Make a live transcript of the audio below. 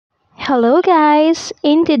Hello guys!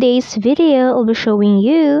 In today's video, I'll be showing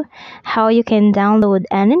you how you can download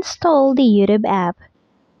and install the YouTube app.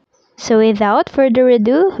 So without further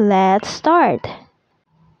ado, let's start.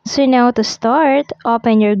 So now to start,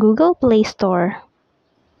 open your Google Play Store.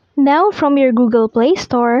 Now from your Google Play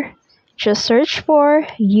Store, just search for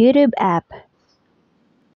YouTube app.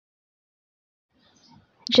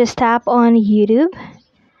 Just tap on YouTube.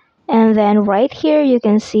 And then right here you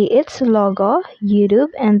can see its logo, YouTube,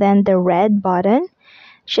 and then the red button.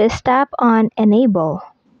 Just tap on Enable.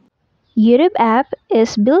 YouTube app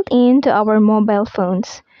is built into our mobile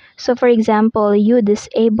phones. So for example, you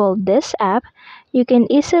disable this app, you can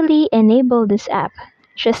easily enable this app.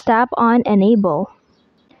 Just tap on Enable.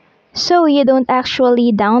 So you don't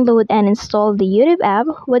actually download and install the YouTube app,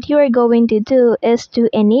 what you are going to do is to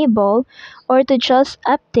enable or to just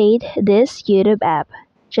update this YouTube app.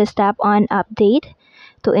 Just tap on Update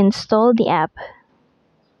to install the app.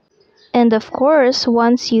 And of course,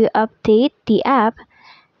 once you update the app,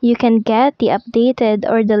 you can get the updated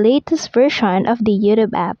or the latest version of the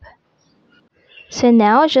YouTube app. So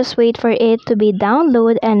now just wait for it to be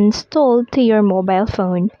downloaded and installed to your mobile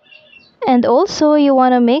phone. And also you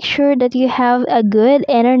want to make sure that you have a good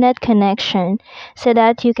internet connection so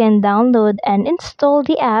that you can download and install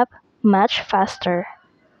the app much faster.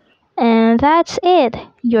 And that's it.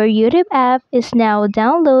 Your YouTube app is now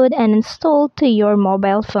downloaded and installed to your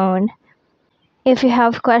mobile phone. If you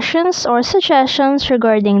have questions or suggestions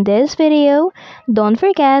regarding this video, don't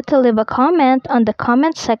forget to leave a comment on the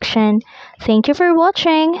comment section. Thank you for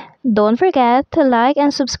watching. Don't forget to like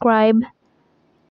and subscribe.